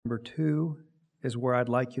Number 2 is where I'd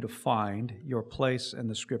like you to find your place in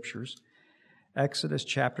the Scriptures. Exodus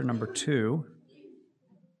chapter number 2.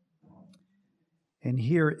 And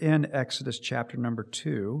here in Exodus chapter number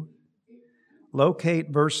 2, locate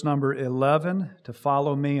verse number 11 to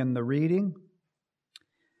follow me in the reading.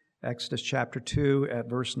 Exodus chapter 2 at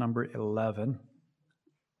verse number 11.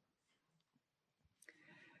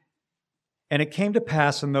 And it came to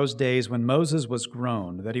pass in those days when Moses was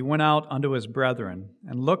grown, that he went out unto his brethren,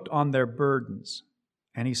 and looked on their burdens.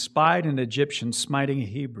 And he spied an Egyptian smiting a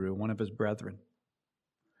Hebrew, one of his brethren.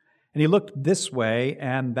 And he looked this way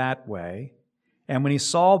and that way. And when he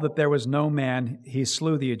saw that there was no man, he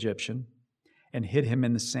slew the Egyptian, and hid him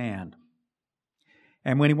in the sand.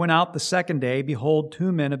 And when he went out the second day, behold,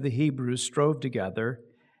 2 men of the Hebrews strove together.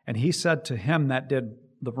 And he said to him that did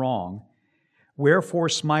the wrong, Wherefore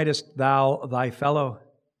smitest thou thy fellow?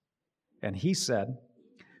 And he said,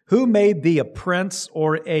 Who made thee a prince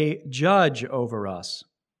or a judge over us?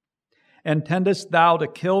 Intendest thou to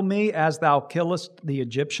kill me as thou killest the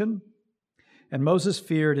Egyptian? And Moses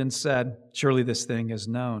feared and said, Surely this thing is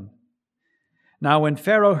known. Now when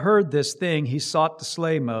Pharaoh heard this thing, he sought to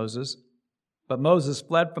slay Moses. But Moses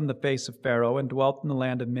fled from the face of Pharaoh and dwelt in the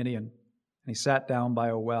land of Midian. And he sat down by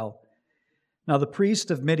a well. Now the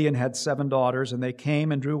priest of Midian had 7 daughters, and they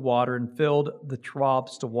came and drew water and filled the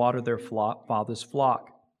troughs to water their father's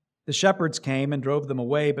flock. The shepherds came and drove them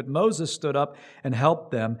away, but Moses stood up and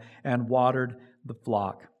helped them and watered the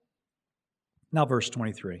flock. Now verse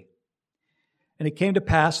 23. And it came to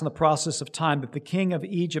pass in the process of time that the king of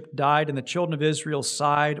Egypt died, and the children of Israel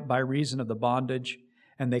sighed by reason of the bondage.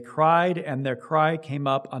 And they cried, and their cry came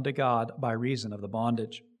up unto God by reason of the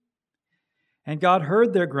bondage. And God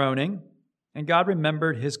heard their groaning, and God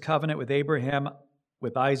remembered his covenant with Abraham,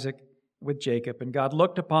 with Isaac, with Jacob. And God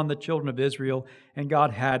looked upon the children of Israel, and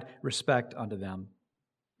God had respect unto them.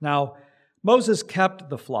 Now Moses kept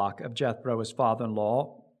the flock of Jethro, his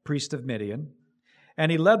father-in-law, priest of Midian.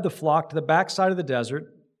 And he led the flock to the backside of the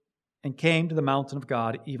desert, and came to the mountain of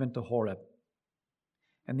God, even to Horeb.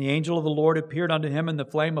 And the angel of the Lord appeared unto him in the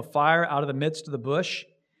flame of fire out of the midst of the bush.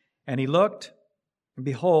 And he looked, and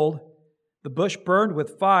behold, the bush burned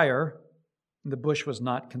with fire, and the bush was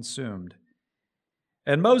not consumed.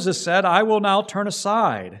 And Moses said, I will now turn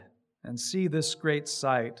aside and see this great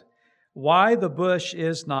sight, why the bush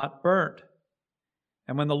is not burnt.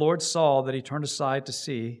 And when the Lord saw that he turned aside to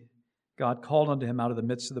see, God called unto him out of the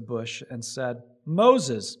midst of the bush and said,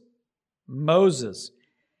 Moses, Moses.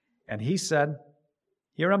 And he said,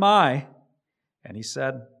 Here am I. And he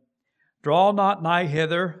said, Draw not nigh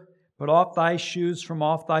hither, put off thy shoes from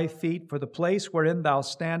off thy feet, for the place wherein thou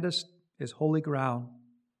standest is holy ground.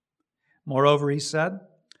 Moreover, he said,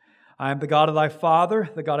 I am the God of thy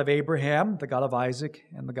father, the God of Abraham, the God of Isaac,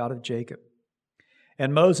 and the God of Jacob.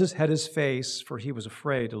 And Moses hid his face, for he was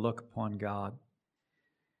afraid to look upon God.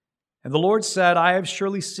 And the Lord said, I have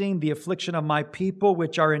surely seen the affliction of my people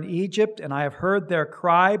which are in Egypt, and I have heard their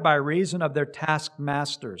cry by reason of their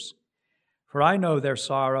taskmasters. For I know their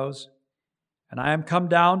sorrows, and I am come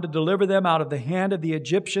down to deliver them out of the hand of the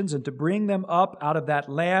Egyptians, and to bring them up out of that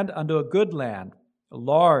land unto a good land, a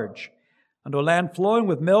large, unto a land flowing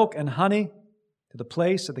with milk and honey, to the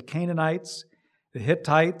place of the Canaanites, the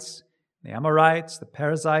Hittites, the Amorites, the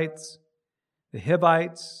Perizzites, the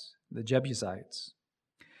Hivites, the Jebusites.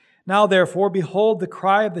 Now therefore, behold, the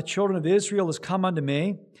cry of the children of Israel is come unto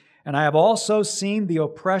me, and I have also seen the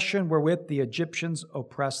oppression wherewith the Egyptians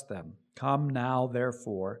oppress them. Come now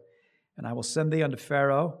therefore, and I will send thee unto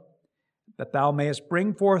Pharaoh, that thou mayest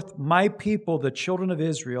bring forth my people, the children of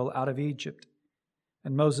Israel, out of Egypt.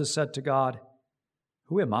 And Moses said to God,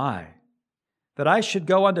 Who am I, that I should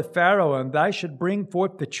go unto Pharaoh, and that I should bring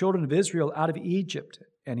forth the children of Israel out of Egypt?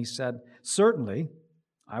 And he said, Certainly,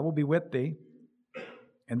 I will be with thee.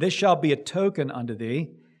 And this shall be a token unto thee,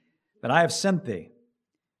 that I have sent thee.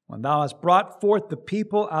 When thou hast brought forth the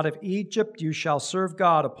people out of Egypt, you shall serve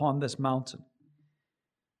God upon this mountain.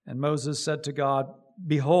 And Moses said to God,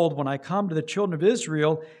 Behold, when I come to the children of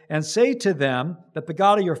Israel, and say to them that the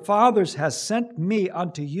God of your fathers has sent me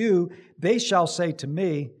unto you, they shall say to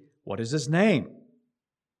me, What is his name?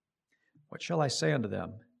 What shall I say unto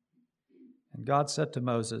them? And God said to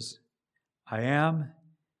Moses, I am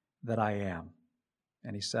that I am.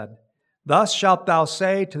 And he said, Thus shalt thou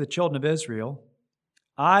say to the children of Israel,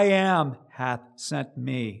 I am hath sent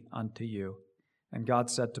me unto you. And God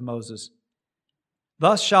said to Moses,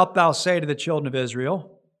 Thus shalt thou say to the children of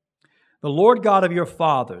Israel, The Lord God of your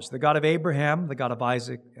fathers, the God of Abraham, the God of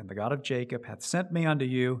Isaac, and the God of Jacob, hath sent me unto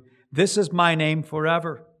you. This is my name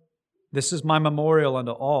forever. This is my memorial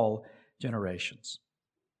unto all generations.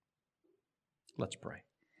 Let's pray.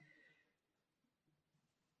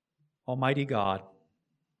 Almighty God,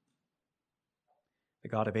 the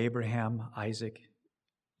God of Abraham, Isaac,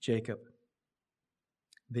 Jacob,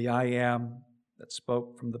 the I Am that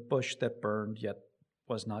spoke from the bush that burned yet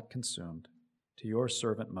was not consumed, to your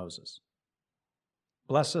servant Moses.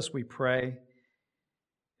 Bless us, we pray,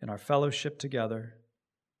 in our fellowship together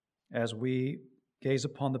as we gaze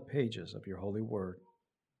upon the pages of your holy word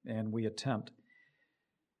and we attempt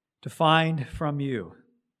to find from you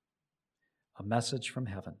a message from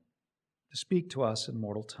heaven to speak to us in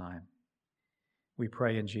mortal time. We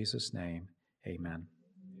pray in Jesus' name, amen.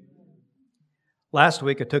 Last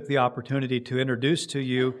week, I took the opportunity to introduce to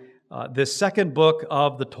you this second book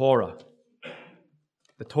of the Torah.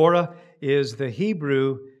 The Torah is the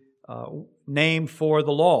Hebrew name for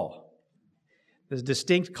the law, the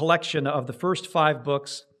distinct collection of the first 5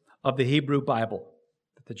 books of the Hebrew Bible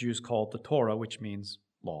that the Jews called the Torah, which means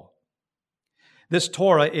law. This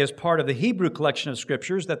Torah is part of the Hebrew collection of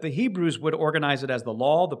scriptures that the Hebrews would organize it as the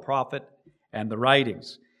law, the prophet, and the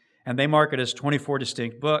writings. And they mark it as 24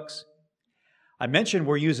 distinct books. I mentioned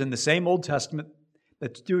we're using the same Old Testament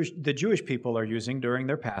that the Jewish people are using during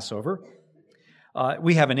their Passover.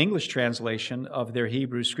 We have an English translation of their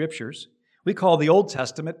Hebrew scriptures. We call the Old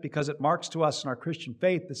Testament because it marks to us in our Christian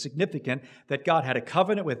faith the significant that God had a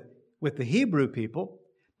covenant with the Hebrew people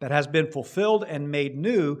that has been fulfilled and made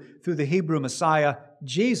new through the Hebrew Messiah,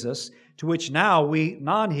 Jesus, to which now we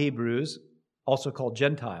non-Hebrews, also called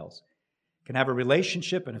Gentiles, can have a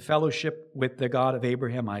relationship and a fellowship with the God of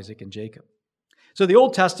Abraham, Isaac, and Jacob. So the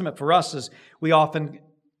Old Testament for us is, we often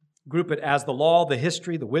group it as the law, the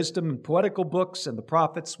history, the wisdom, and poetical books, and the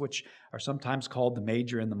prophets, which are sometimes called the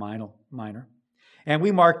major and the minor. And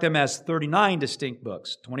we mark them as 39 distinct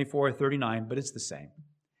books, 24 or 39, but it's the same.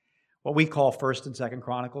 What we call 1st and 2nd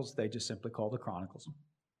Chronicles, they just simply call the Chronicles.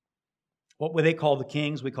 What they call the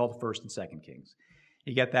Kings, we call the 1st and 2nd Kings.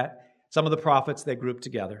 You get that? Some of the prophets, they group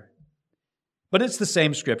together. But it's the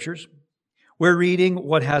same scriptures. We're reading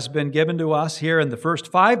what has been given to us here in the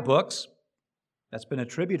first 5 books that's been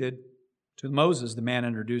attributed to Moses, the man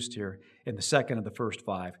introduced here in the second of the first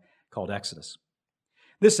 5, called Exodus.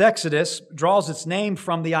 This Exodus draws its name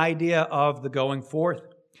from the idea of the going forth.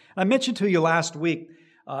 I mentioned to you last week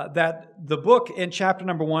that the book in chapter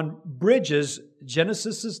number 1 bridges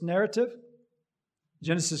Genesis' narrative.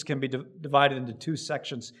 Genesis can be divided into 2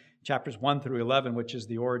 sections, chapters 1 through 11, which is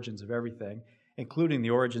the origins of everything, including the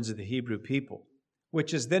origins of the Hebrew people,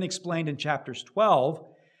 which is then explained in chapters 12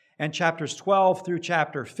 and chapters 12 through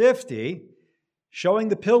chapter 50, showing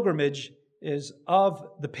the pilgrimage is of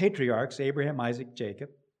the patriarchs, Abraham, Isaac, Jacob,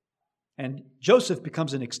 and Joseph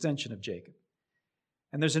becomes an extension of Jacob.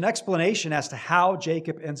 And there's an explanation as to how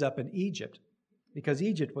Jacob ends up in Egypt, because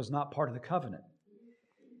Egypt was not part of the covenant.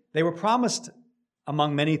 They were promised,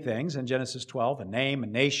 among many things, in Genesis 12, a name, a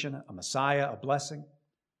nation, a Messiah, a blessing,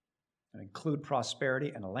 and include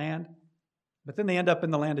prosperity and a land. But then they end up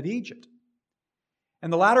in the land of Egypt.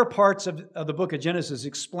 And the latter parts of the book of Genesis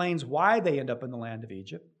explains why they end up in the land of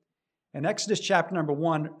Egypt. And Exodus chapter number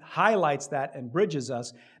 1 highlights that and bridges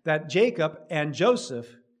us that Jacob and Joseph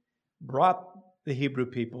brought the Hebrew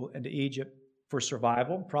people into Egypt for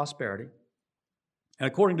survival, prosperity. And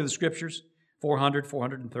according to the scriptures,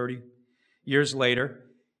 430 years later,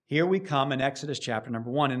 here we come in Exodus chapter number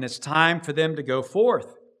 1, and it's time for them to go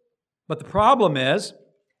forth. But the problem is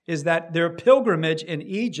that their pilgrimage in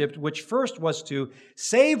Egypt, which first was to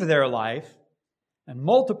save their life and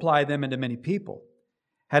multiply them into many people,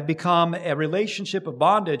 had become a relationship of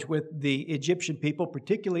bondage with the Egyptian people,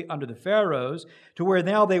 particularly under the pharaohs, to where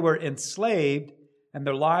now they were enslaved and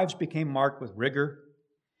their lives became marked with rigor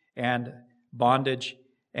and bondage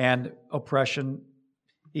and oppression,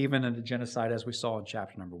 even into genocide, as we saw in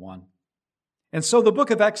chapter number 1. And so the book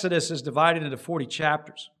of Exodus is divided into 40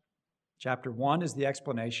 chapters. Chapter 1 is the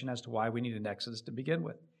explanation as to why we need an Exodus to begin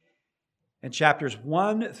with. And chapters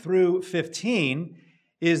 1 through 15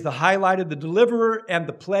 is the highlight of the deliverer and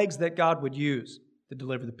the plagues that God would use to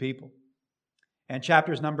deliver the people. And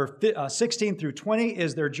chapters number 16 through 20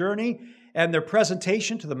 is their journey and their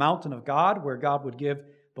presentation to the mountain of God, where God would give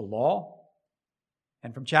the law.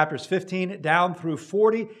 And from chapters 15 down through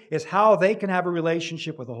 40 is how they can have a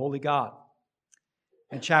relationship with the holy God.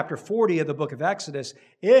 And chapter 40 of the book of Exodus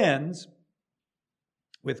ends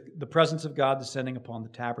with the presence of God descending upon the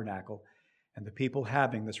tabernacle and the people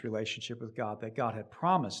having this relationship with God that God had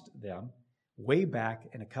promised them way back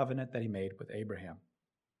in a covenant that He made with Abraham.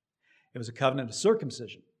 It was a covenant of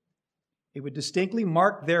circumcision. It would distinctly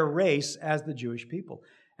mark their race as the Jewish people.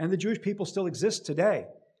 And the Jewish people still exist today.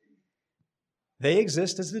 They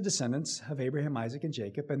exist as the descendants of Abraham, Isaac, and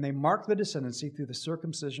Jacob, and they mark the descendancy through the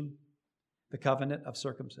circumcision, the covenant of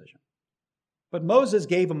circumcision. But Moses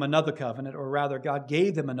gave them another covenant, or rather, God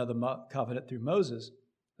gave them another covenant through Moses,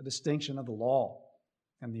 a distinction of the law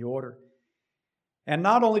and the order. And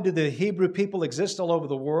not only did the Hebrew people exist all over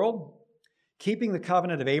the world, keeping the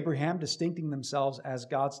covenant of Abraham, distincting themselves as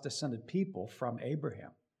God's descended people from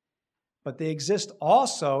Abraham, but they exist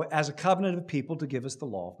also as a covenant of people to give us the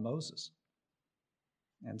law of Moses.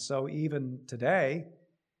 And so even today,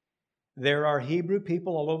 there are Hebrew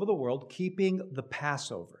people all over the world keeping the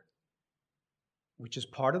Passover, which is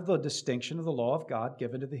part of the distinction of the law of God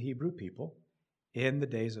given to the Hebrew people in the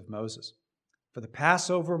days of Moses. For the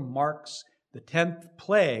Passover marks the 10th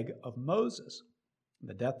plague of Moses,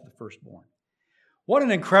 the death of the firstborn. What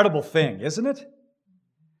an incredible thing, isn't it?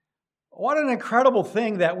 What an incredible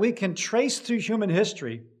thing that we can trace through human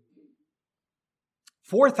history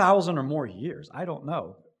 4,000 or more years, I don't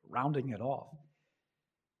know, rounding it off,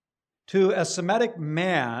 to a Semitic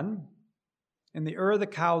man in the Ur of the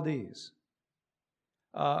Chaldees,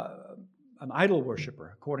 an idol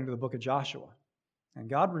worshiper, according to the book of Joshua. And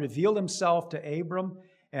God revealed himself to Abram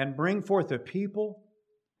and bring forth a people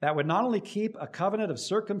that would not only keep a covenant of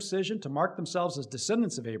circumcision to mark themselves as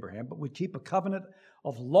descendants of Abraham, but would keep a covenant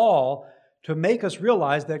of law to make us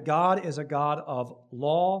realize that God is a God of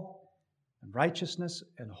law and righteousness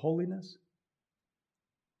and holiness.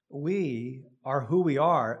 We are who we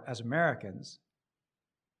are as Americans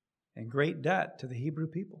in great debt to the Hebrew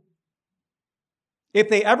people. If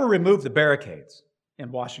they ever remove the barricades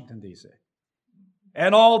in Washington, D.C.,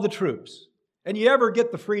 and all the troops, and you ever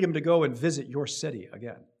get the freedom to go and visit your city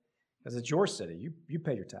again, because it's your city, you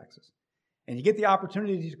pay your taxes, and you get the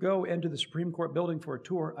opportunity to go into the Supreme Court building for a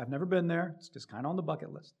tour. I've never been there. It's just kind of on the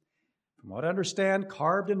bucket list. From what I understand,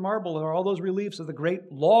 carved in marble are all those reliefs of the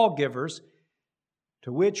great lawgivers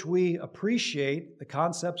to which we appreciate the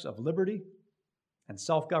concepts of liberty and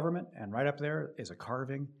self-government. And right up there is a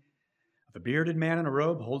carving of a bearded man in a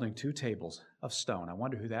robe holding 2 tables of stone. I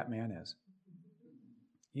wonder who that man is.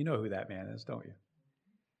 You know who that man is, don't you?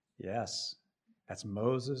 Yes, that's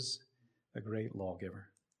Moses, the great lawgiver.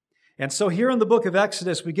 And so here in the book of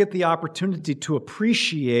Exodus, we get the opportunity to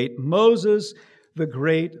appreciate Moses, the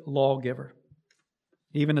great lawgiver,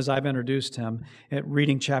 even as I've introduced him at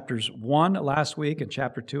reading chapters 1 last week and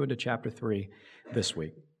chapter 2 into chapter 3 this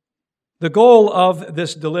week. The goal of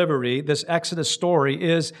this delivery, this Exodus story,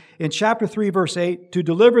 is in chapter 3, verse 8, to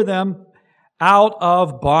deliver them out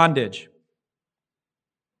of bondage.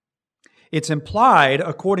 It's implied,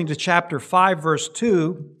 according to chapter 5, verse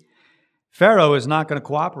 2, Pharaoh is not going to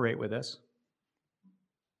cooperate with this.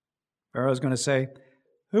 Pharaoh is going to say,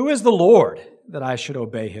 "Who is the Lord that I should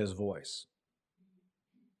obey his voice?"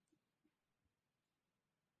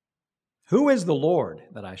 Who is the Lord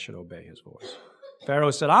that I should obey his voice?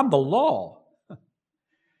 Pharaoh said, "I'm the law.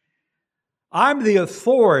 I'm the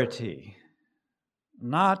authority,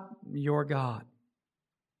 not your God."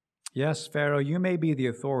 Yes, Pharaoh, you may be the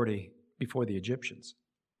authority before the Egyptians,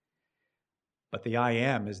 but the I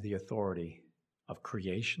Am is the authority of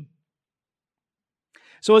creation.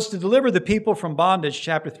 So it's to deliver the people from bondage,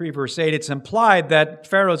 chapter 3, verse 8. It's implied that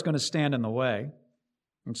Pharaoh is going to stand in the way.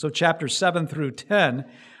 And so chapters 7 through 10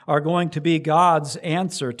 are going to be God's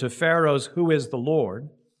answer to Pharaoh's "Who is the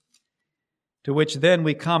Lord?" to which then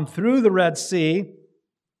we come through the Red Sea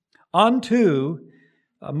unto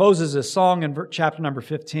Moses' song in chapter number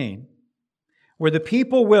 15, where the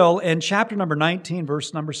people will, in chapter number 19,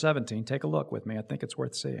 verse number 17, take a look with me, I think it's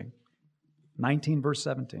worth seeing. 19, verse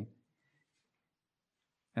 17.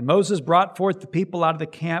 And Moses brought forth the people out of the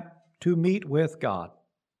camp to meet with God.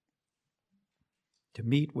 To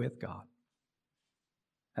meet with God.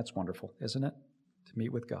 That's wonderful, isn't it? To meet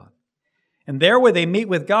with God. And there where they meet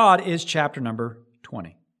with God is chapter number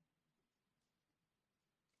 20.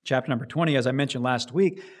 Chapter number 20, as I mentioned last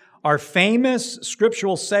week, are famous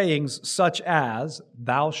scriptural sayings such as,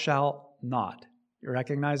 "Thou shalt not." You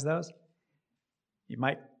recognize those? You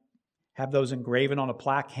might have those engraven on a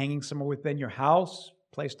plaque hanging somewhere within your house,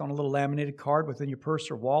 placed on a little laminated card within your purse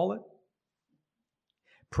or wallet,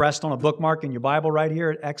 pressed on a bookmark in your Bible right here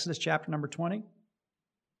at Exodus chapter number 20.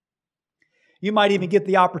 You might even get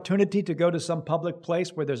the opportunity to go to some public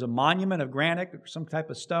place where there's a monument of granite or some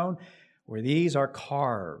type of stone where these are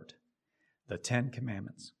carved, the 10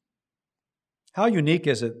 Commandments. How unique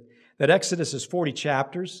is it that Exodus is 40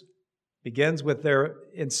 chapters, begins with their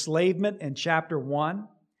enslavement in chapter 1,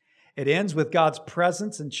 it ends with God's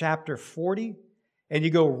presence in chapter 40, and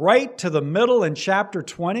you go right to the middle in chapter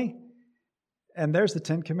 20, and there's the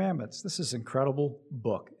 10 Commandments. This is an incredible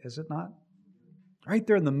book, is it not? Right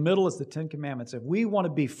there in the middle is the 10 Commandments. If we want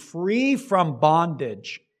to be free from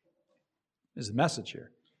bondage, is the message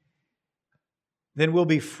here. then we'll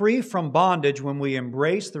be free from bondage when we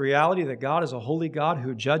embrace the reality that God is a holy God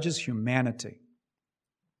who judges humanity,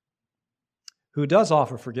 who does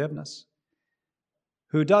offer forgiveness,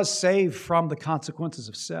 who does save from the consequences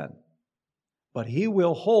of sin. But He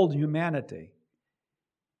will hold humanity.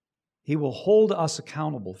 He will hold us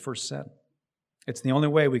accountable for sin. It's the only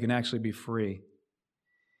way we can actually be free.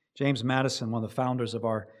 James Madison, one of the founders of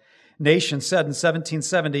our nation, said in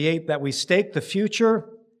 1778 that we stake the future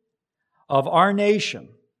of our nation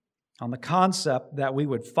on the concept that we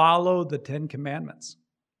would follow the Ten Commandments.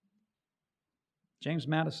 James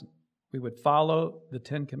Madison, we would follow the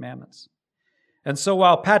Ten Commandments. And so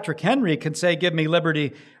while Patrick Henry can say, give me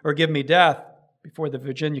liberty or give me death before the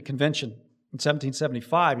Virginia Convention in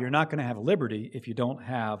 1775, you're not going to have liberty if you don't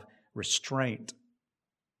have restraint.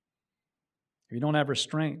 If you don't have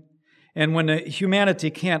restraint. And when humanity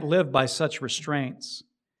can't live by such restraints,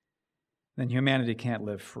 then humanity can't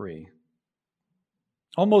live free.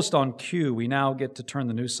 Almost on cue, we now get to turn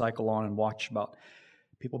the news cycle on and watch about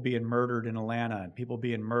people being murdered in Atlanta and people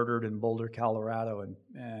being murdered in Boulder, Colorado,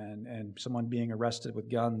 and someone being arrested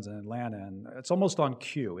with guns in Atlanta. And it's almost on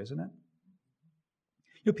cue, isn't it?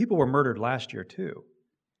 You know, people were murdered last year too.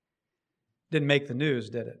 Didn't make the news,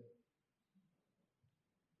 did it?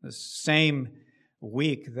 The same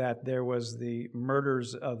week that there was the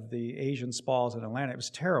murders of the Asian spas in Atlanta. It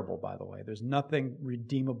was terrible, by the way. There's nothing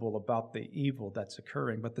redeemable about the evil that's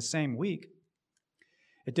occurring. But the same week,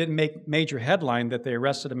 it didn't make major headline that they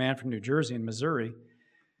arrested a man from New Jersey and Missouri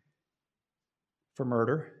for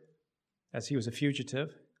murder, as he was a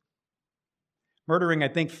fugitive. Murdering, I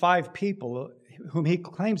think, 5 people, whom he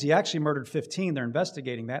claims he actually murdered 15. They're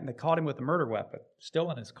investigating that, and they caught him with a murder weapon,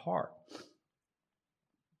 still in his car.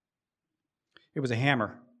 It was a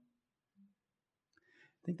hammer.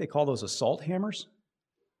 I think they call those assault hammers.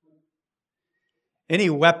 Any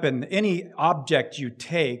weapon, any object you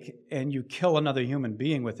take and you kill another human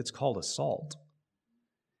being with, it's called assault.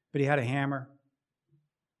 But he had a hammer.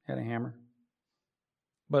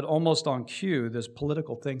 But almost on cue, there's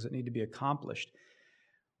political things that need to be accomplished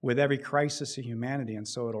with every crisis of humanity, and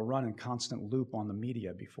so it'll run in constant loop on the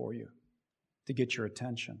media before you to get your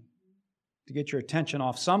attention. To get your attention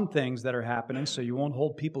off some things that are happening so you won't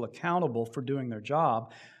hold people accountable for doing their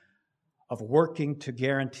job of working to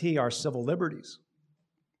guarantee our civil liberties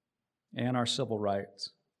and our civil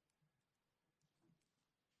rights.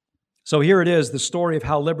 So here it is, the story of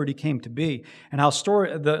how liberty came to be, and how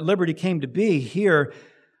the liberty came to be here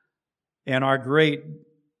in our great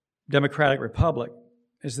democratic republic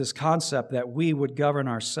is this concept that we would govern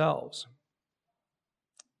ourselves.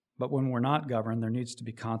 But when we're not governed, there needs to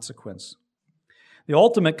be consequence. The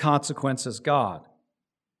ultimate consequence is God.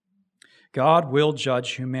 God will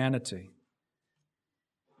judge humanity.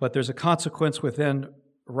 But there's a consequence within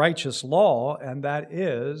righteous law, and that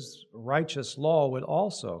is righteous law would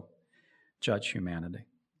also judge humanity.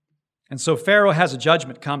 And so Pharaoh has a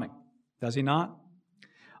judgment coming, does he not?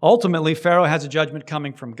 Ultimately, Pharaoh has a judgment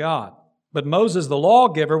coming from God. But Moses, the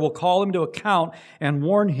lawgiver, will call him to account and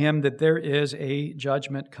warn him that there is a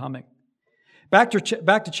judgment coming. Back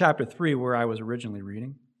to chapter 3, where I was originally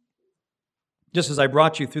reading. Just as I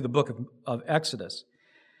brought you through the book of Exodus.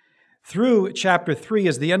 Through chapter 3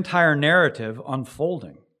 is the entire narrative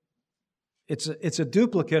unfolding. It's a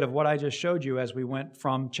duplicate of what I just showed you as we went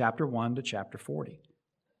from chapter 1 to chapter 40.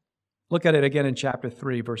 Look at it again in chapter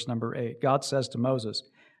 3, verse number 8. God says to Moses,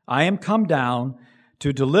 I am come down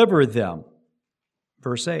to deliver them.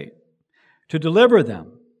 Verse 8. To deliver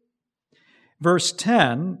them. Verse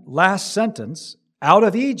 10, last sentence, out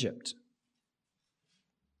of Egypt.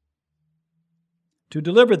 To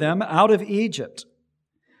deliver them out of Egypt.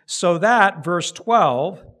 So that, verse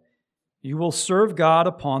 12, you will serve God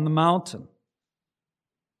upon the mountain.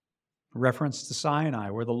 Reference to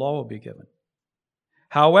Sinai, where the law will be given.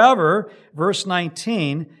 However, verse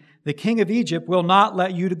 19, the king of Egypt will not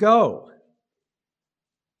let you go.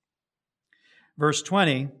 Verse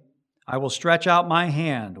 20, I will stretch out my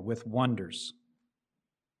hand with wonders.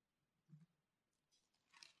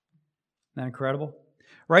 Isn't that incredible?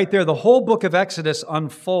 Right there, the whole book of Exodus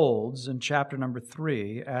unfolds in chapter number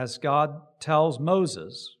 3 as God tells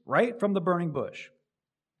Moses, right from the burning bush,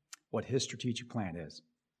 what his strategic plan is.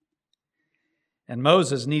 And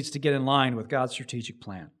Moses needs to get in line with God's strategic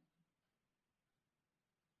plan.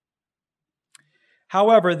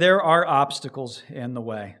 However, there are obstacles in the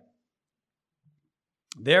way.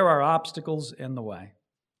 There are obstacles in the way.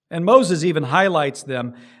 And Moses even highlights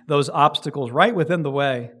those obstacles right within the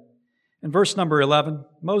way. In verse number 11,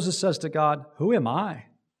 Moses says to God, who am I?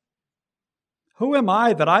 Who am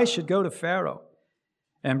I that I should go to Pharaoh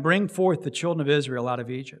and bring forth the children of Israel out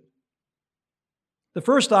of Egypt? The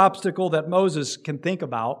first obstacle that Moses can think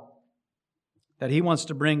about, that he wants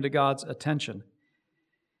to bring to God's attention,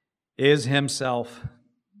 is himself.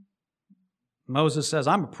 Moses says,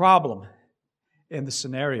 I'm a problem in the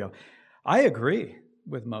scenario. I agree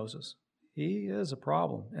with Moses. He is a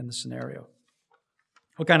problem in the scenario.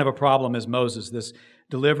 What kind of a problem is Moses, this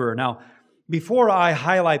deliverer? Now, before I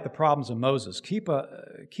highlight the problems of Moses, keep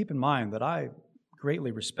in mind that I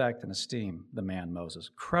greatly respect and esteem the man Moses.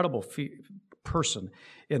 Incredible person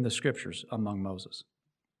in the Scriptures among Moses.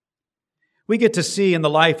 We get to see in the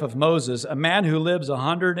life of Moses a man who lives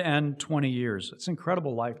 120 years. It's an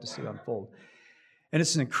incredible life to see unfold. And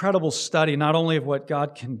it's an incredible study not only of what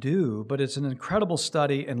God can do, but it's an incredible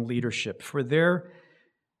study in leadership. For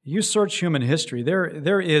you search human history,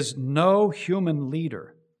 there is no human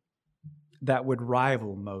leader that would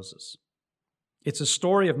rival Moses. It's a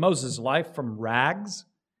story of Moses' life from rags.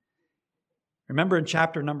 Remember in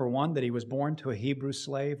chapter number 1 that he was born to a Hebrew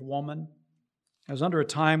slave woman? It was under a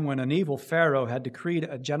time when an evil Pharaoh had decreed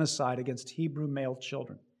a genocide against Hebrew male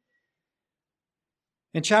children.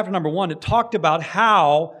 In chapter number 1, it talked about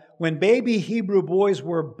how when baby Hebrew boys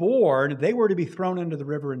were born, they were to be thrown into the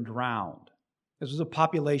river and drowned. This was a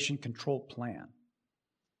population control plan.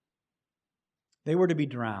 They were to be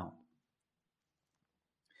drowned.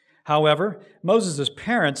 However, Moses'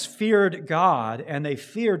 parents feared God, and they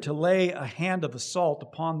feared to lay a hand of assault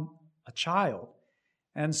upon a child.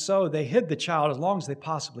 And so they hid the child as long as they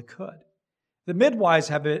possibly could. The midwives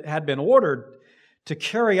had been ordered to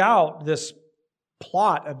carry out this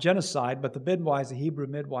plot of genocide, but the midwives, the Hebrew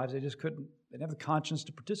midwives, they just couldn't, they didn't have the conscience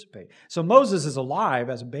to participate. So Moses is alive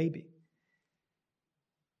as a baby.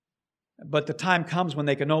 But the time comes when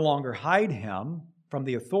they can no longer hide him from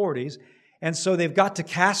the authorities, and so they've got to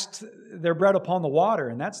cast their bread upon the water,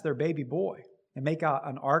 and that's their baby boy. They make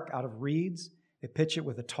an ark out of reeds, they pitch it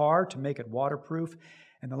with a tar to make it waterproof,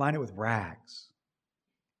 and they line it with rags.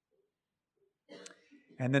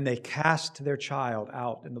 And then they cast their child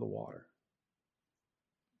out into the water.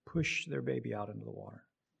 Push their baby out into the water.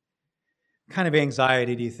 What kind of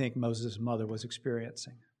anxiety do you think Moses' mother was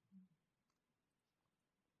experiencing?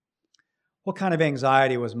 What kind of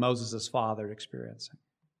anxiety was Moses' father experiencing?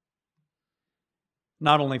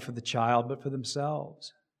 Not only for the child, but for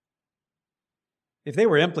themselves. If they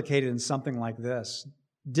were implicated in something like this,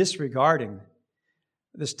 disregarding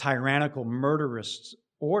this tyrannical, murderous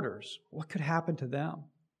orders, what could happen to them?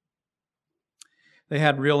 They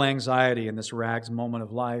had real anxiety in this rags moment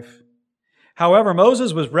of life. However,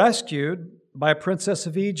 Moses was rescued by a princess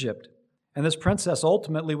of Egypt, and this princess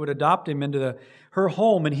ultimately would adopt him into her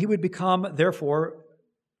home, and he would become, therefore,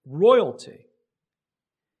 royalty,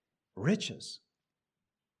 riches.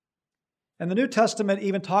 And the New Testament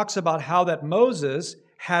even talks about how that Moses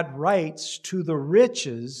had rights to the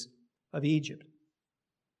riches of Egypt.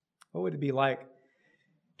 What would it be like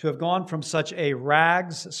to have gone from such a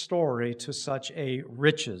rags story to such a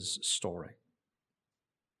riches story?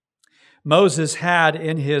 Moses had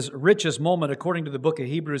in his richest moment, according to the book of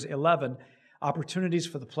Hebrews 11, opportunities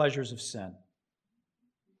for the pleasures of sin.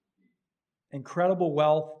 Incredible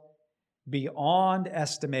wealth beyond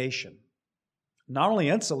estimation. Not only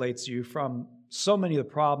insulates you from so many of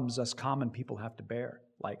the problems us common people have to bear,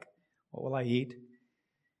 like, what will I eat?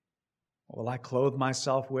 What will I clothe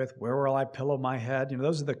myself with? Where will I pillow my head?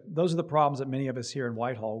 Those are the problems that many of us here in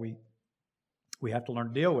Whitehall we have to learn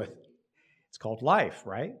to deal with. It's called life,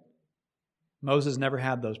 right? Moses never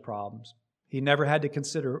had those problems. He never had to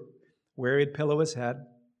consider where he'd pillow his head,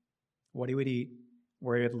 what he would eat,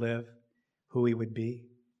 where he'd live, who he would be.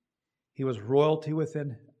 He was royalty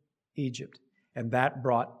within Egypt, and that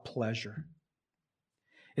brought pleasure.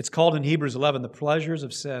 It's called in Hebrews 11 the pleasures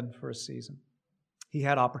of sin for a season. He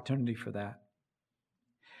had opportunity for that.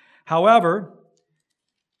 However,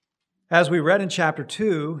 as we read in chapter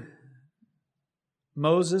 2,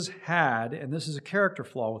 Moses had, and this is a character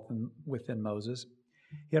flaw within Moses,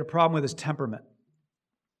 he had a problem with his temperament.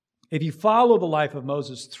 If you follow the life of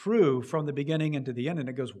Moses through from the beginning into the end, and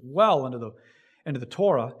it goes well into the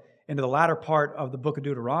Torah, into the latter part of the book of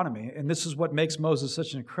Deuteronomy, and this is what makes Moses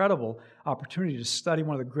such an incredible opportunity to study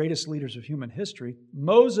one of the greatest leaders of human history.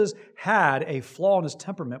 Moses had a flaw in his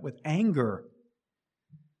temperament with anger.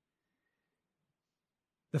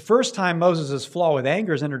 The first time Moses' flaw with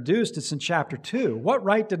anger is introduced, it's in chapter 2. What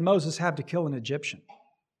right did Moses have to kill an Egyptian?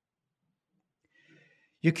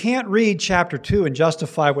 You can't read chapter 2 and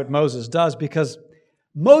justify what Moses does because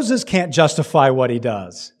Moses can't justify what he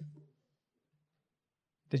does.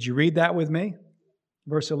 Did you read that with me?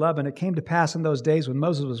 Verse 11, it came to pass in those days when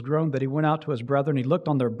Moses was grown that he went out to his brethren, he looked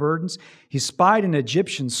on their burdens, he spied an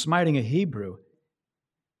Egyptian smiting a Hebrew.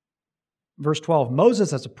 Verse 12, Moses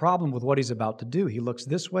has a problem with what he's about to do. He looks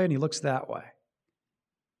this way and he looks that way.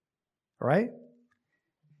 All right?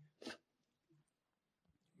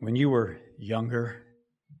 When you were younger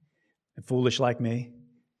and foolish like me,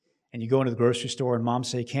 and you go into the grocery store and mom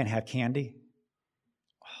say you can't have candy,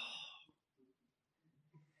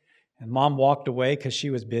 and mom walked away because she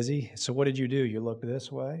was busy, so what did you do? You looked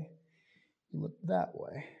this way, you looked that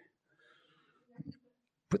way.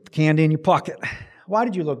 Put the candy in your pocket. Why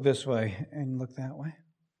did you look this way and look that way?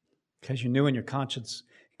 Because you knew in your conscience,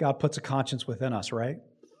 God puts a conscience within us, right?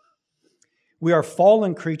 We are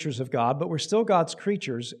fallen creatures of God, but we're still God's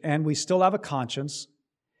creatures, and we still have a conscience,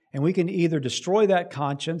 and we can either destroy that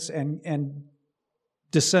conscience and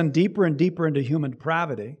descend deeper and deeper into human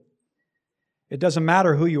depravity. It doesn't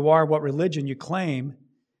matter who you are, what religion you claim,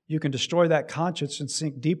 you can destroy that conscience and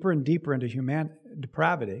sink deeper and deeper into human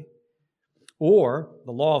depravity. Or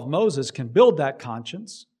the law of Moses can build that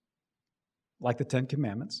conscience, like the Ten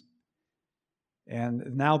Commandments.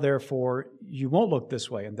 And now, therefore, you won't look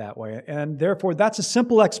this way and that way. And therefore, that's a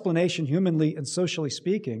simple explanation, humanly and socially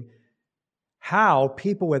speaking, how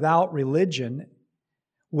people without religion,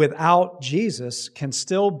 without Jesus, can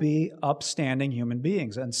still be upstanding human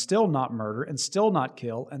beings and still not murder and still not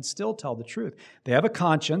kill and still tell the truth. They have a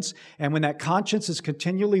conscience, and when that conscience is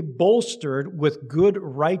continually bolstered with good,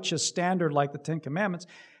 righteous standard like the Ten Commandments,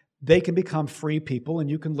 they can become free people and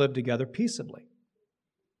you can live together peaceably.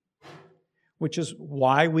 Which is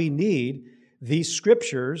why we need these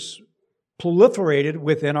scriptures proliferated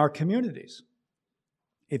within our communities.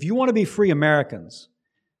 If you want to be free Americans,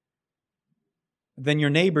 then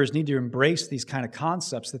your neighbors need to embrace these kind of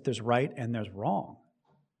concepts that there's right and there's wrong,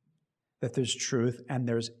 that there's truth and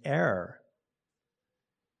there's error.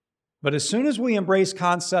 But as soon as we embrace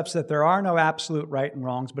concepts that there are no absolute right and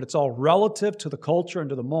wrongs, but it's all relative to the culture and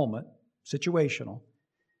to the moment, situational,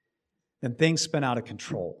 then things spin out of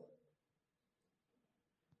control.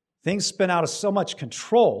 Things spin out of so much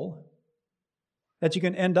control that you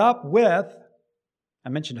can end up with, I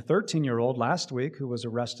mentioned a 13-year-old last week who was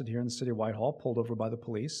arrested here in the city of Whitehall, pulled over by the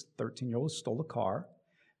police. 13-year-old stole a car,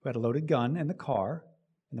 who had a loaded gun in the car,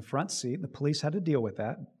 in the front seat, and the police had to deal with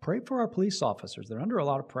that. Pray for our police officers. They're under a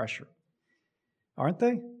lot of pressure, aren't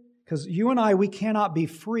they? Because you and I, we cannot be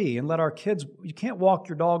free and let our kids, you can't walk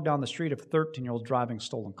your dog down the street if a 13-year-old driving a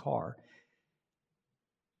stolen car.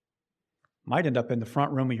 Might end up in the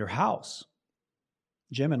front room of your house.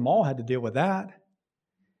 Jim and Maul had to deal with that.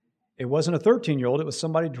 It wasn't a 13-year-old. It was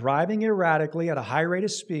somebody driving erratically at a high rate of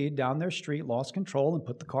speed down their street, lost control, and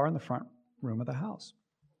put the car in the front room of the house.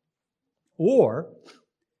 Or,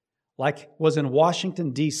 like was in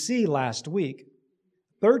Washington, D.C. last week,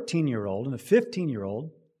 13-year-old and a 15-year-old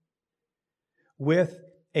with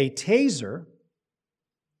a taser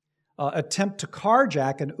attempt to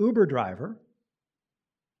carjack an Uber driver.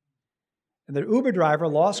 And the Uber driver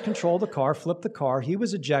lost control of the car, flipped the car. He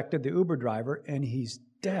was ejected, the Uber driver, and he's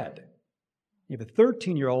dead. You have a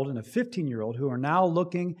 13-year-old and a 15-year-old who are now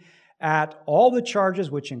looking at all the charges,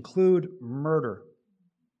 which include murder.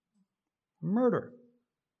 Murder.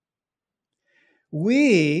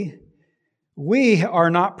 We are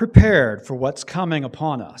not prepared for what's coming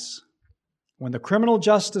upon us when the criminal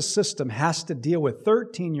justice system has to deal with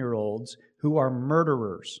 13-year-olds who are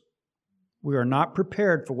murderers. We are not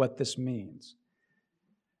prepared for what this means.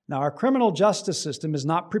 Now, our criminal justice system is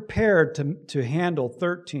not prepared to handle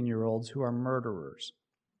 13-year-olds who are murderers.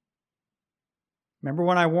 Remember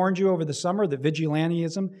when I warned you over the summer that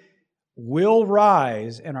vigilantism will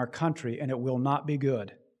rise in our country and it will not be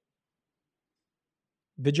good.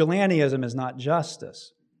 Vigilantism is not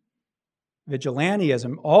justice.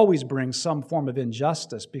 Vigilantism always brings some form of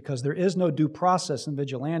injustice because there is no due process in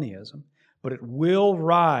vigilantism, but it will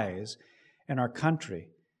rise in our country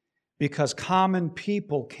because common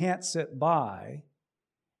people can't sit by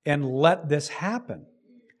and let this happen.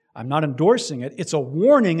 I'm not endorsing it. It's a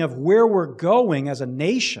warning of where we're going as a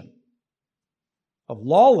nation, of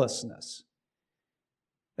lawlessness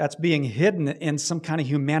that's being hidden in some kind of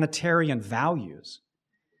humanitarian values.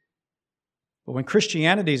 But when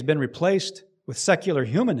Christianity has been replaced with secular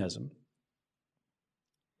humanism,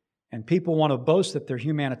 and people want to boast that they're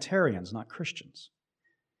humanitarians, not Christians,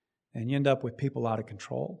 and you end up with people out of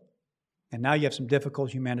control. And now you have some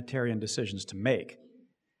difficult humanitarian decisions to make.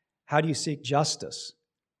 How do you seek justice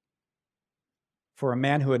for a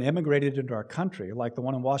man who had immigrated into our country, like the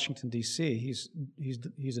one in Washington, D.C.?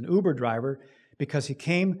 He's an Uber driver because he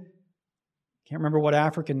came, can't remember what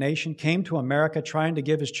African nation, came to America trying to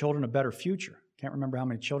give his children a better future. Can't remember how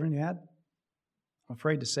many children he had. I'm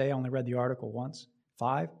afraid to say, I only read the article once.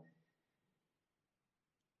 5.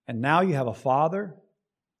 And now you have a father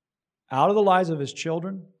out of the lives of his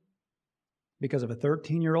children because of a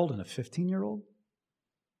 13-year-old and a 15-year-old?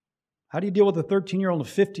 How do you deal with a 13-year-old and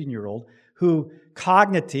a 15-year-old who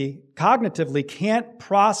cognitively can't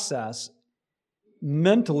process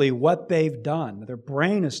mentally what they've done? Their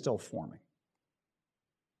brain is still forming.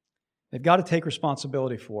 They've got to take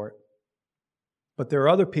responsibility for it. But there are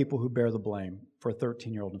other people who bear the blame for a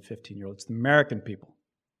 13-year-old and a 15-year-old. It's the American people.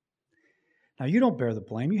 Now, you don't bear the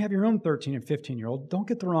blame. You have your own 13 and 15-year-old. Don't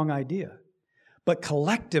get the wrong idea. But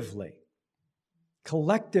collectively,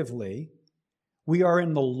 we are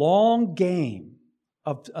in the long game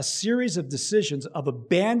of a series of decisions of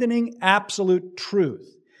abandoning absolute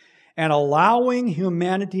truth and allowing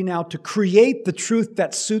humanity now to create the truth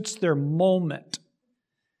that suits their moment.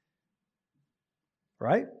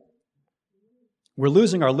 Right? We're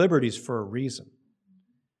losing our liberties for a reason.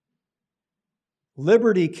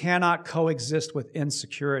 Liberty cannot coexist with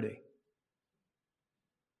insecurity.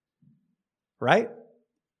 Right?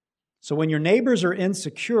 So when your neighbors are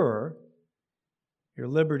insecure, your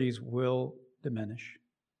liberties will diminish.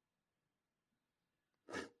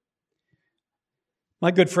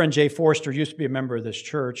 My good friend Jay Forster used to be a member of this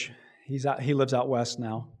church. He lives out west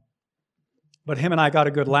now. But him and I got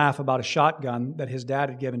a good laugh about a shotgun that his dad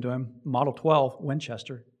had given to him, Model 12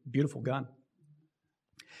 Winchester, beautiful gun.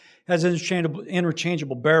 It has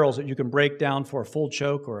interchangeable barrels that you can break down for a full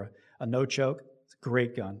choke or a no choke. It's a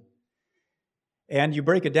great gun. And you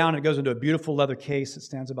break it down and it goes into a beautiful leather case. It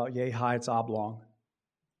stands about yay high. It's oblong.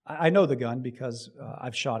 I know the gun because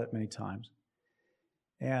I've shot it many times.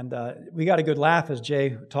 And we got a good laugh as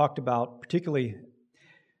Jay talked about, particularly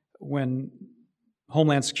when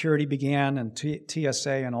Homeland Security began and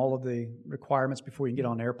TSA and all of the requirements before you get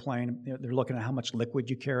on an airplane. They're looking at how much liquid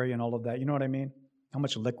you carry and all of that. You know what I mean? How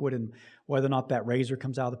much liquid and whether or not that razor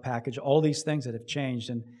comes out of the package. All these things that have changed.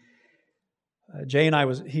 And Jay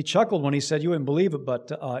and he chuckled when he said, you wouldn't believe it, but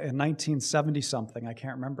in 1970-something, I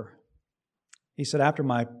can't remember. He said, after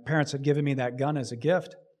my parents had given me that gun as a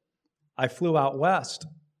gift, I flew out west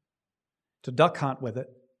to duck hunt with it.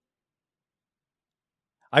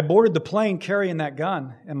 I boarded the plane carrying that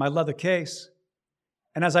gun in my leather case.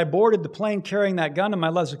 And as I boarded the plane carrying that gun in my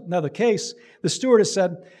leather case, the stewardess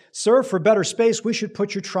said, "Sir, for better space, we should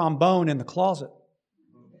put your trombone in the closet."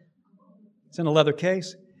 It's in a leather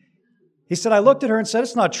case. He said, I looked at her and said,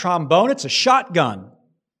 "It's not a trombone, it's a shotgun."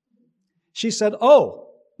 She said,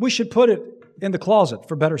 "Oh, we should put it in the closet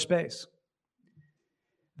for better space."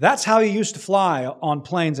 That's how you used to fly on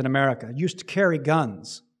planes in America. You used to carry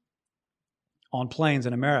guns on planes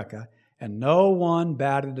in America, and no one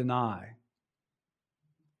batted an eye.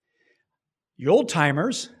 You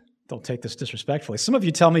old-timers, don't take this disrespectfully, some of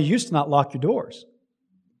you tell me you used to not lock your doors.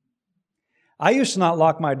 I used to not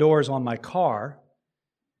lock my doors on my car,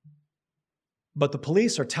 but the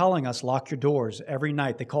police are telling us lock your doors every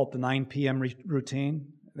night. They call it the 9 p.m.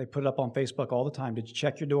 routine. They put it up on Facebook all the time. Did you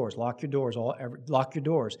check your doors? Lock your doors. Lock your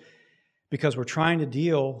doors. Because we're trying to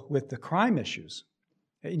deal with the crime issues.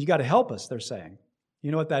 And you got to help us, they're saying.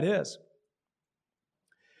 You know what that is?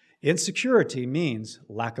 Insecurity means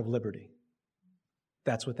lack of liberty.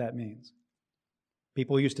 That's what that means.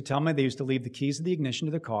 People used to tell me they used to leave the keys of the ignition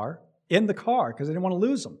to the car in the car because they didn't want to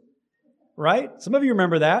lose them. Right? Some of you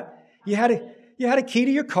remember that. You had a key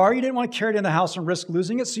to your car. You didn't want to carry it in the house and risk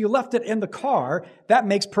losing it, so you left it in the car. That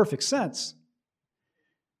makes perfect sense.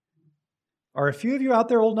 Are a few of you out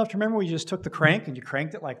there old enough to remember when you just took the crank and you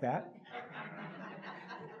cranked it like that?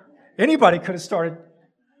 Anybody could have started.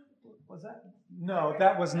 Was that? No,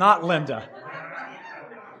 that was not Linda.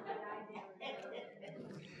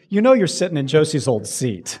 You know you're sitting in Josie's old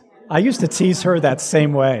seat. I used to tease her that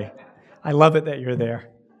same way. I love it that you're there.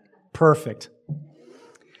 Perfect.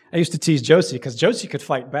 I used to tease Josie because Josie could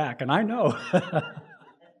fight back, and I know.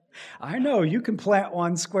 I know you can plant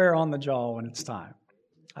one square on the jaw when it's time.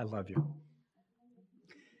 I love you.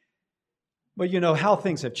 But you know how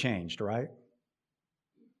things have changed, right?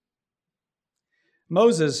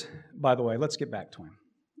 Moses, by the way, let's get back to him.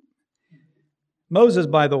 Moses,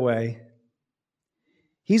 by the way,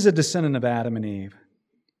 he's a descendant of Adam and Eve.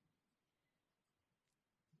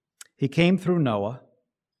 He came through Noah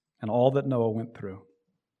and all that Noah went through.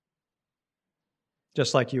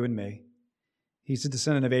 Just like you and me. He's a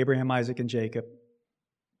descendant of Abraham, Isaac, and Jacob.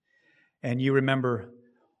 And you remember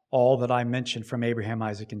all that I mentioned from Abraham,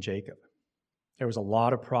 Isaac, and Jacob. There was a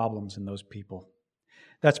lot of problems in those people.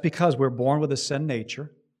 That's because we're born with a sin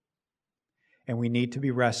nature, and we need to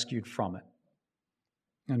be rescued from it.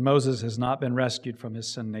 And Moses has not been rescued from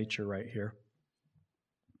his sin nature right here.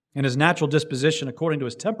 And his natural disposition, according to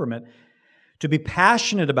his temperament, to be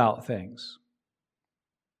passionate about things.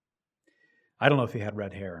 I don't know if he had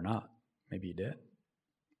red hair or not. Maybe you did.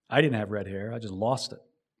 I didn't have red hair. I just lost it.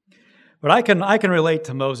 But I can relate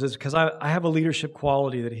to Moses because I have a leadership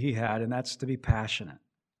quality that he had, and that's to be passionate.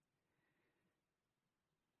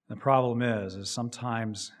 The problem is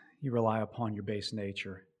sometimes you rely upon your base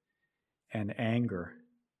nature, and anger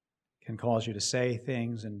can cause you to say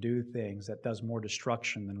things and do things that does more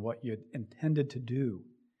destruction than what you intended to do.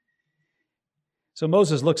 So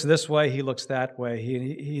Moses looks this way, he looks that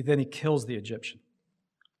way, then he kills the Egyptian.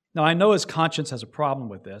 Now, I know his conscience has a problem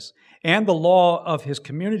with this, and the law of his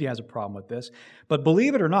community has a problem with this, but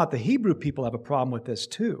believe it or not, the Hebrew people have a problem with this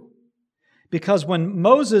too. Because when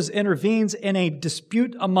Moses intervenes in a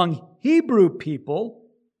dispute among Hebrew people,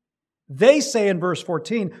 they say in verse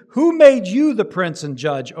 14, "Who made you the prince and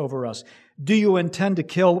judge over us? Do you intend to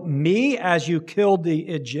kill me as you killed the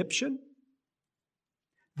Egyptian?"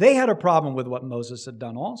 They had a problem with what Moses had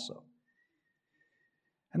done also.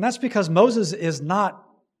 And that's because Moses is not,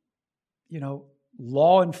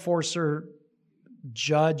 law enforcer,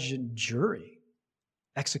 judge, and jury,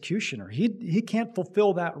 executioner. He can't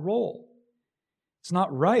fulfill that role. It's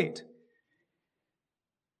not right.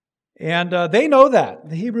 And they know that.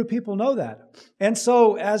 The Hebrew people know that. And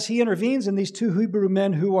so as he intervenes in these two Hebrew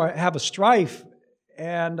men who have a strife,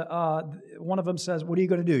 and one of them says, "What are you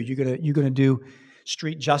going to do? You going to do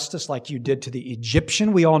street justice like you did to the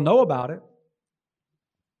Egyptian? We all know about it."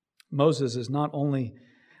 Moses is not only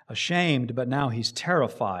ashamed, but now he's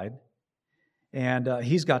terrified. And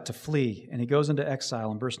he's got to flee. And he goes into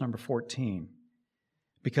exile in verse number 14.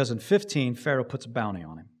 Because in 15, Pharaoh puts a bounty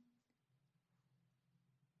on him.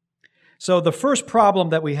 So the first problem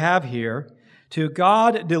that we have here, to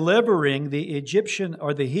God delivering the Egyptian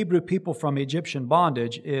or the Hebrew people from Egyptian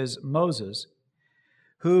bondage, is Moses,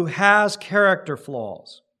 who has character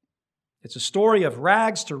flaws. It's a story of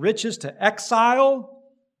rags to riches to exile,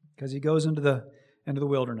 because he goes into the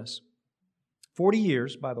wilderness. 40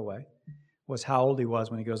 years, by the way, was how old he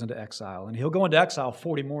was when he goes into exile. And he'll go into exile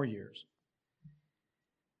 40 more years.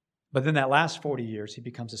 But then that last 40 years, he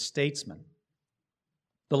becomes a statesman.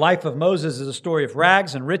 The life of Moses is a story of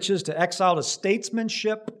rags and riches to exile, to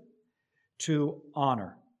statesmanship, to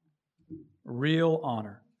honor. Real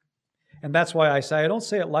honor. And that's why I say, I don't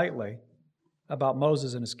say it lightly about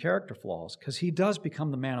Moses and his character flaws, because he does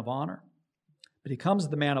become the man of honor. But he comes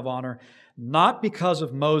the man of honor not because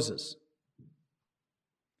of Moses.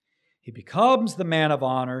 He becomes the man of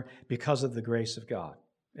honor because of the grace of God.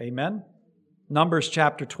 Amen? Numbers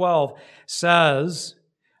chapter 12 says,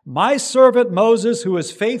 "My servant Moses, who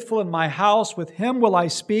is faithful in my house, with him will I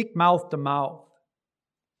speak mouth to mouth.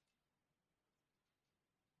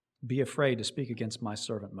 Be afraid to speak against my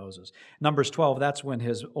servant Moses." Numbers 12, that's when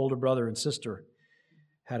his older brother and sister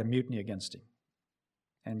had a mutiny against him.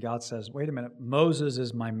 And God says, wait a minute, Moses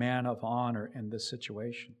is my man of honor in this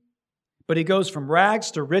situation. But he goes from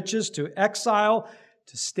rags to riches to exile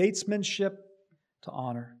to statesmanship to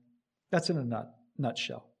honor. That's in a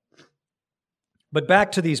nutshell. But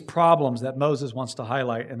back to these problems that Moses wants to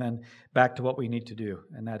highlight, and then back to what we need to do,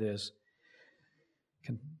 and that is,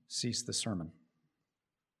 cease the sermon.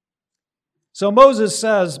 So Moses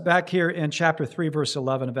says back here in chapter 3, verse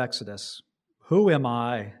 11 of Exodus, "Who am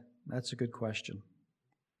I?" That's a good question.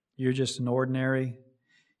 You're just an ordinary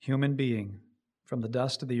human being from the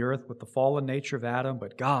dust of the earth with the fallen nature of Adam,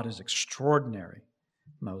 but God is extraordinary,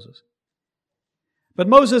 Moses. But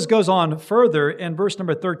Moses goes on further in verse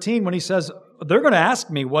number 13 when he says, "They're going to ask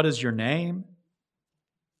me, what is your name?"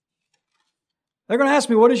 They're going to ask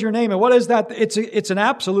me, what is your name? And what is that? It's an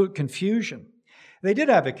absolute confusion. They did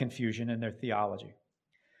have a confusion in their theology.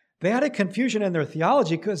 They had a confusion in their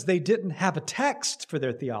theology because they didn't have a text for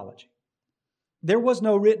their theology. There was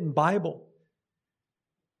no written Bible.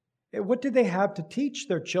 What did they have to teach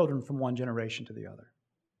their children from one generation to the other?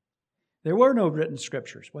 There were no written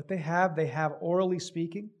scriptures. What they have orally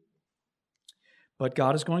speaking. But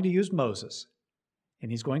God is going to use Moses,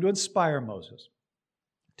 and He's going to inspire Moses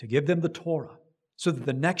to give them the Torah so that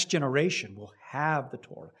the next generation will have the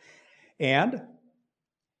Torah. And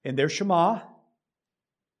in their Shema,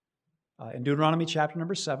 in Deuteronomy chapter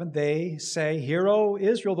number 7, they say, "Hear, O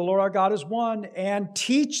Israel, the Lord our God is one, and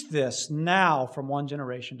teach this now from one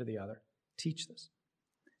generation to the other." Teach this.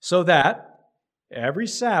 So that every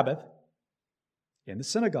Sabbath in the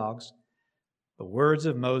synagogues, the words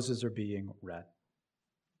of Moses are being read.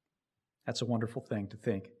 That's a wonderful thing to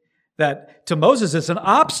think. That to Moses it's an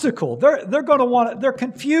obstacle. They're going to they're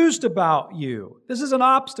confused about you. This is an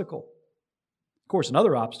obstacle. Of course,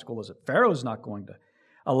 another obstacle is that Pharaoh's not going to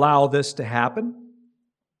allow this to happen.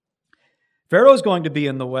 Pharaoh's going to be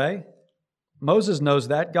in the way. Moses knows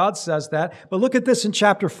that. God says that. But look at this in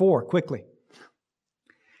chapter 4, quickly.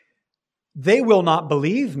 They will not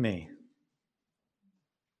believe me.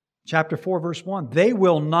 Chapter 4, verse 1. They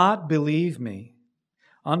will not believe me.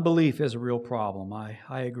 Unbelief is a real problem.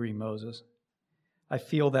 I agree, Moses. I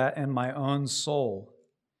feel that in my own soul.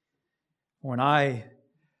 When I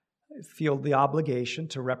feel the obligation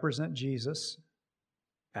to represent Jesus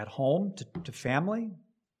at home, to family,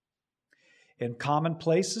 in common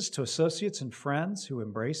places, to associates and friends who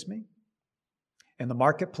embrace me, in the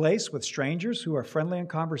marketplace with strangers who are friendly in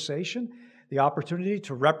conversation, the opportunity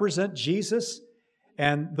to represent Jesus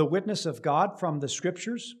and the witness of God from the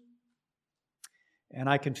Scriptures, and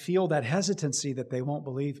I can feel that hesitancy that they won't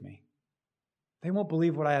believe me. They won't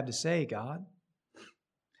believe what I have to say, God.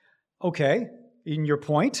 Okay, in your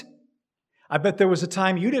point, I bet there was a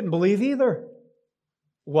time you didn't believe either.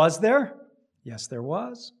 Was there? Yes, there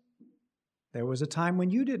was. There was a time when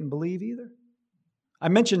you didn't believe either. I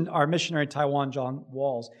mentioned our missionary in Taiwan, John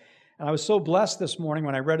Walls, and I was so blessed this morning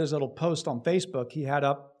when I read his little post on Facebook. He had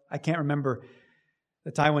up, I can't remember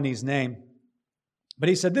the Taiwanese name, but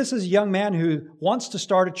he said, this is a young man who wants to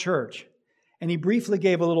start a church, and he briefly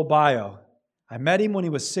gave a little bio. I met him when he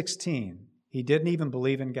was 16. He didn't even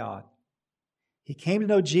believe in God. He came to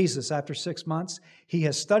know Jesus after 6 months. He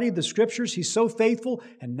has studied the Scriptures. He's so faithful,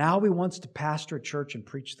 and now he wants to pastor a church and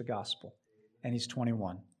preach the gospel. And he's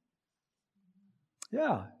 21.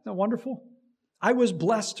 Yeah, isn't that wonderful? I was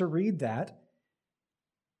blessed to read that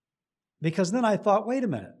because then I thought, wait a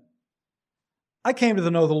minute. I came to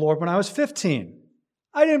know the Lord when I was 15.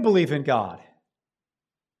 I didn't believe in God.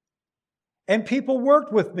 And people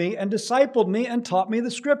worked with me and discipled me and taught me the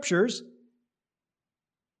Scriptures.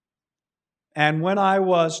 And when I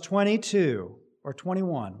was 22 or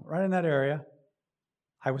 21, right in that area,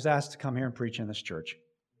 I was asked to come here and preach in this church.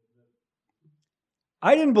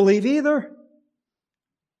 I didn't believe either.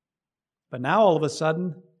 But now all of a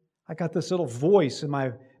sudden, I got this little voice in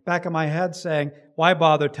my back of my head saying, why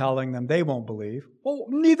bother telling them? They won't believe. Well,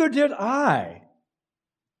 neither did I.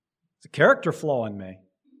 It's a character flaw in me,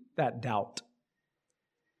 that doubt.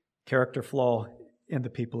 Character flaw in the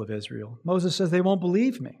people of Israel. Moses says they won't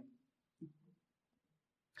believe me.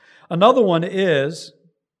 Another one is,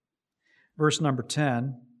 verse number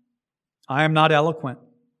 10, I am not eloquent.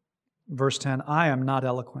 Verse 10, I am not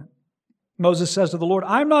eloquent. Moses says to the Lord,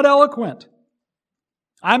 I'm not eloquent.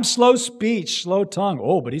 I'm slow speech, slow tongue.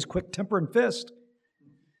 Oh, but he's quick temper and fist.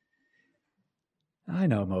 I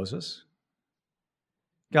know, Moses.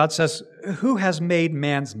 God says, who has made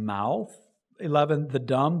man's mouth? 11, the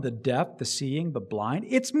dumb, the deaf, the seeing, the blind.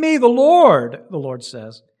 It's me, the Lord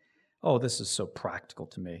says. Oh, this is so practical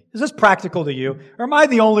to me. Is this practical to you? Or am I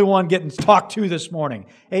the only one getting talked to this morning?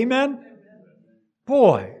 Amen?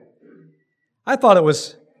 Boy, I thought it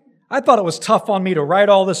was tough on me to write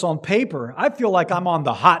all this on paper. I feel like I'm on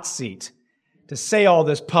the hot seat to say all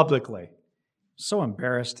this publicly. So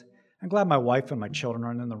embarrassed. I'm glad my wife and my children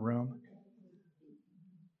aren't in the room.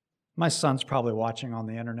 My son's probably watching on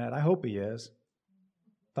the internet. I hope he is.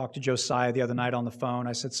 Talked to Josiah the other night on the phone.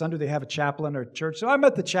 I said, son, do they have a chaplain or a church? So I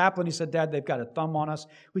met the chaplain. He said, Dad, they've got a thumb on us.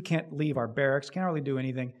 We can't leave our barracks. Can't really do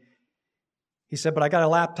anything. He said, but I got a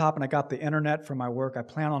laptop and I got the internet for my work. I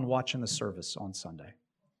plan on watching the service on Sunday.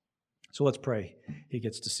 So let's pray he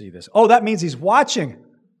gets to see this. Oh, that means he's watching.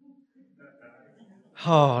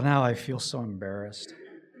 Oh, now I feel so embarrassed.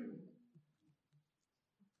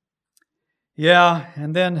 Yeah,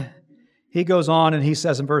 and then he goes on and he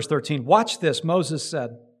says in verse 13, watch this, Moses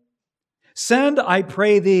said, send, I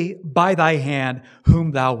pray thee, by thy hand,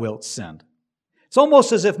 whom thou wilt send. It's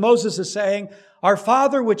almost as if Moses is saying, our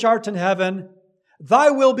Father which art in heaven,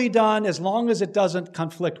 thy will be done as long as it doesn't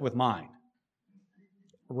conflict with mine.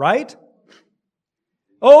 Right?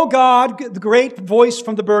 O God, the great voice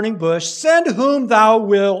from the burning bush, send whom thou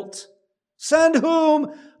wilt. Send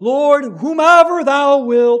whom, Lord, whomever thou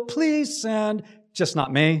wilt, please send. Just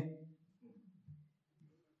not me.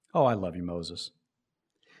 Oh, I love you, Moses.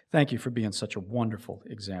 Thank you for being such a wonderful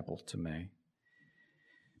example to me.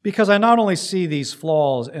 Because I not only see these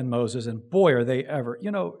flaws in Moses, and boy, are they ever,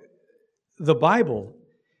 the Bible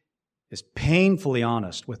is painfully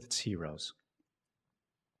honest with its heroes.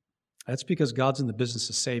 That's because God's in the business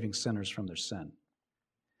of saving sinners from their sin,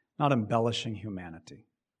 not embellishing humanity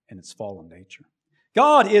in its fallen nature.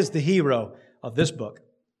 God is the hero of this book.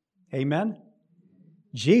 Amen?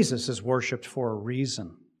 Jesus is worshipped for a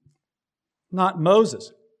reason, not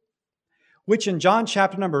Moses. Which in John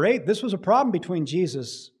chapter number 8, this was a problem between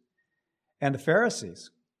Jesus and the Pharisees.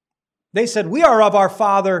 They said, we are of our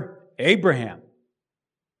father Abraham.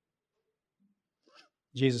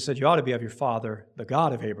 Jesus said, you ought to be of your father, the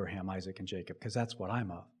God of Abraham, Isaac, and Jacob, because that's what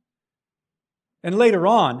I'm of. And later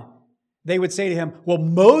on, they would say to him, well,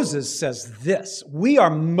 Moses says this. We are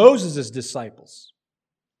Moses' disciples.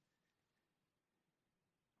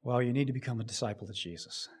 Well, you need to become a disciple of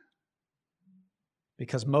Jesus,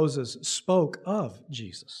 because Moses spoke of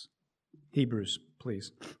Jesus. Hebrews,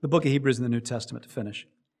 please. The book of Hebrews in the New Testament to finish.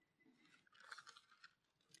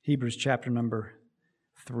 Hebrews chapter number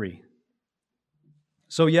 3.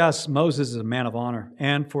 So yes, Moses is a man of honor,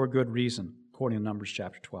 and for a good reason, according to Numbers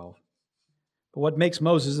chapter 12. But what makes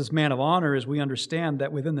Moses this man of honor is we understand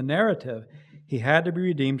that within the narrative, he had to be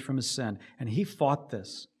redeemed from his sin, and he fought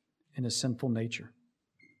this in his sinful nature.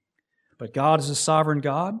 But God is a sovereign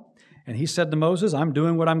God, and he said to Moses, I'm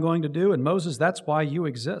doing what I'm going to do, and Moses, that's why you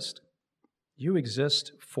exist. You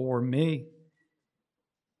exist for me.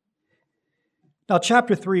 Now,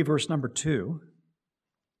 chapter 3, verse number 2.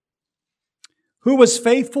 Who was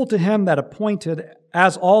faithful to him that appointed,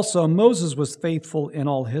 as also Moses was faithful in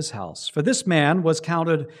all his house. For this man was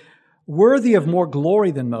counted worthy of more glory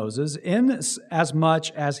than Moses, in as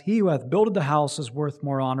much as he who hath builded the house is worth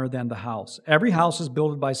more honor than the house. Every house is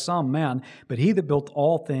builded by some man, but he that built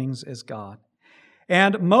all things is God.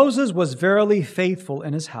 And Moses was verily faithful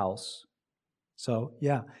in his house. So,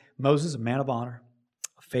 yeah, Moses, a man of honor,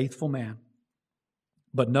 a faithful man.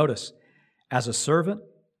 But notice, as a servant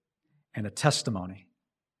and a testimony,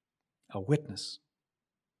 a witness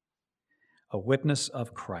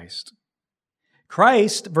of Christ.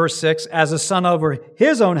 Christ, verse 6, as a son over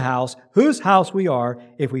his own house, whose house we are,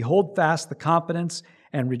 if we hold fast the confidence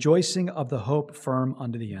and rejoicing of the hope firm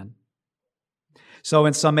unto the end. So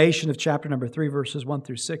in summation of chapter number 3, verses 1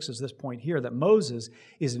 through 6 is this point here, that Moses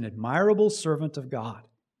is an admirable servant of God.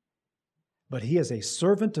 But he is a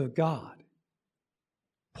servant of God,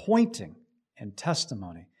 pointing in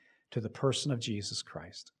testimony to the person of Jesus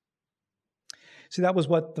Christ. See, that was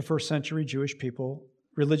what the first century Jewish people,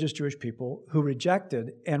 religious Jewish people, who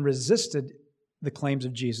rejected and resisted the claims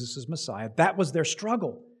of Jesus as Messiah, that was their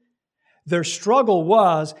struggle. Their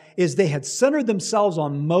struggle is they had centered themselves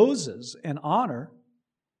on Moses and honor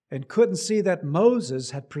and couldn't see that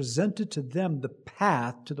Moses had presented to them the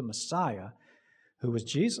path to the Messiah, who was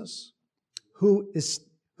Jesus, who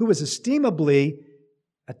was estimably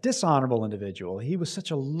a dishonorable individual. He was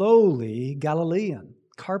such a lowly Galilean,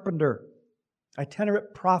 carpenter,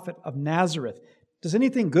 itinerant prophet of Nazareth. Does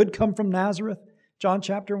anything good come from Nazareth? John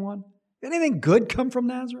chapter 1. Anything good come from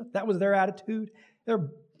Nazareth? That was their attitude.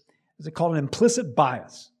 Is it called an implicit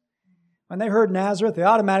bias? When they heard Nazareth, they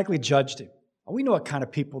automatically judged him. Oh, we know what kind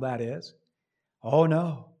of people that is. Oh,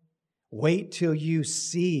 no. Wait till you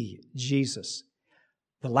see Jesus,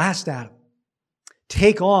 the last Adam,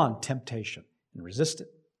 take on temptation and resist it.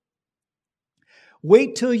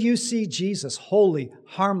 Wait till you see Jesus, holy,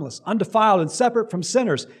 harmless, undefiled, and separate from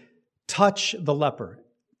sinners, touch the leper,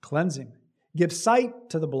 cleanse him, give sight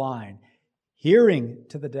to the blind, hearing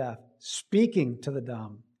to the deaf, speaking to the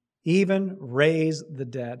dumb, even raise the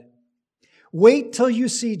dead. Wait till you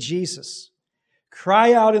see Jesus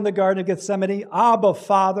cry out in the Garden of Gethsemane, Abba,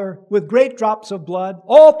 Father, with great drops of blood,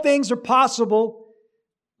 all things are possible.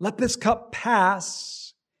 Let this cup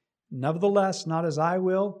pass. Nevertheless, not as I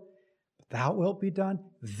will, but thou wilt be done.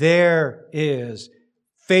 There is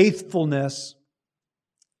faithfulness,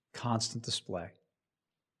 constant display.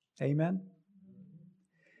 Amen.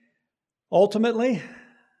 Ultimately,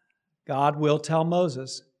 God will tell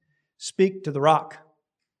Moses, speak to the rock,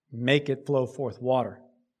 make it flow forth water.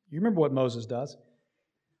 You remember what Moses does?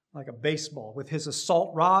 Like a baseball with his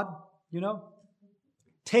assault rod,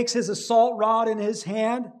 takes his assault rod in his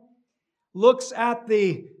hand, looks at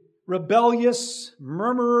the rebellious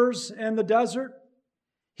murmurers in the desert.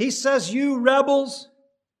 He says, you rebels,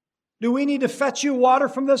 do we need to fetch you water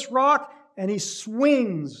from this rock? And he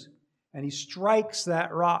swings and he strikes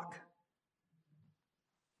that rock.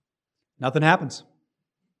 Nothing happens.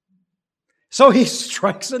 So he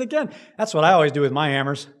strikes it again. That's what I always do with my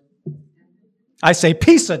hammers. I say,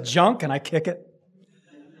 piece of junk, and I kick it.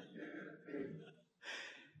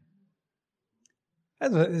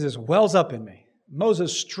 It just wells up in me.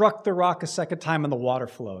 Moses struck the rock a second time and the water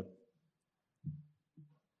flowed.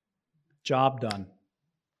 Job done.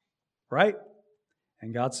 Right?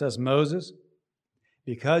 And God says, Moses,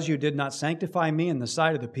 because you did not sanctify me in the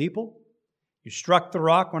sight of the people, you struck the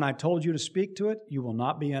rock when I told you to speak to it, you will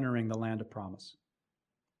not be entering the land of promise.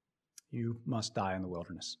 You must die in the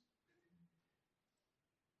wilderness.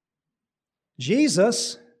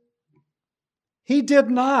 Jesus, he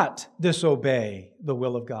did not disobey the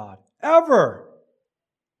will of God, ever,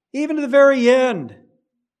 even to the very end.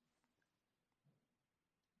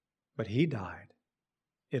 But he died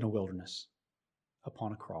in a wilderness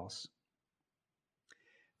upon a cross.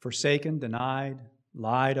 Forsaken, denied,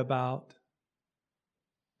 lied about,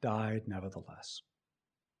 died nevertheless.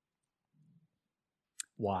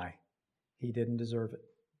 Why? He didn't deserve it.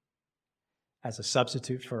 As a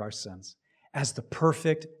substitute for our sins, as the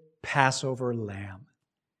perfect Passover lamb.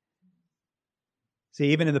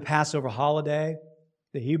 See, even in the Passover holiday,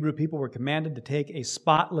 the Hebrew people were commanded to take a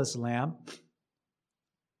spotless lamb,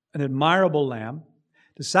 an admirable lamb,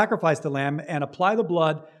 to sacrifice the lamb and apply the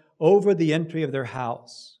blood over the entry of their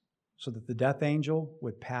house so that the death angel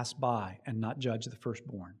would pass by and not judge the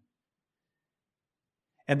firstborn.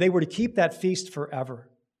 And they were to keep that feast forever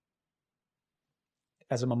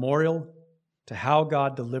as a memorial to how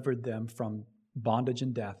God delivered them from bondage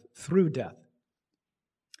and death, through death.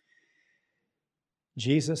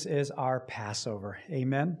 Jesus is our Passover.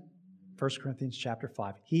 Amen? 1 Corinthians chapter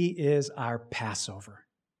 5. He is our Passover.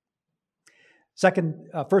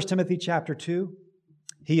 1 Timothy chapter 2.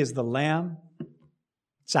 He is the Lamb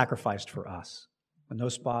sacrificed for us, with no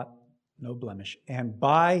spot, no blemish. And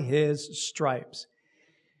by His stripes,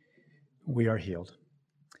 we are healed.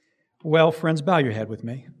 Well, friends, bow your head with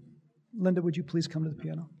me. Linda, would you please come to the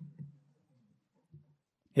piano?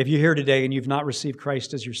 If you're here today and you've not received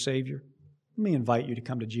Christ as your Savior, let me invite you to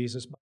come to Jesus.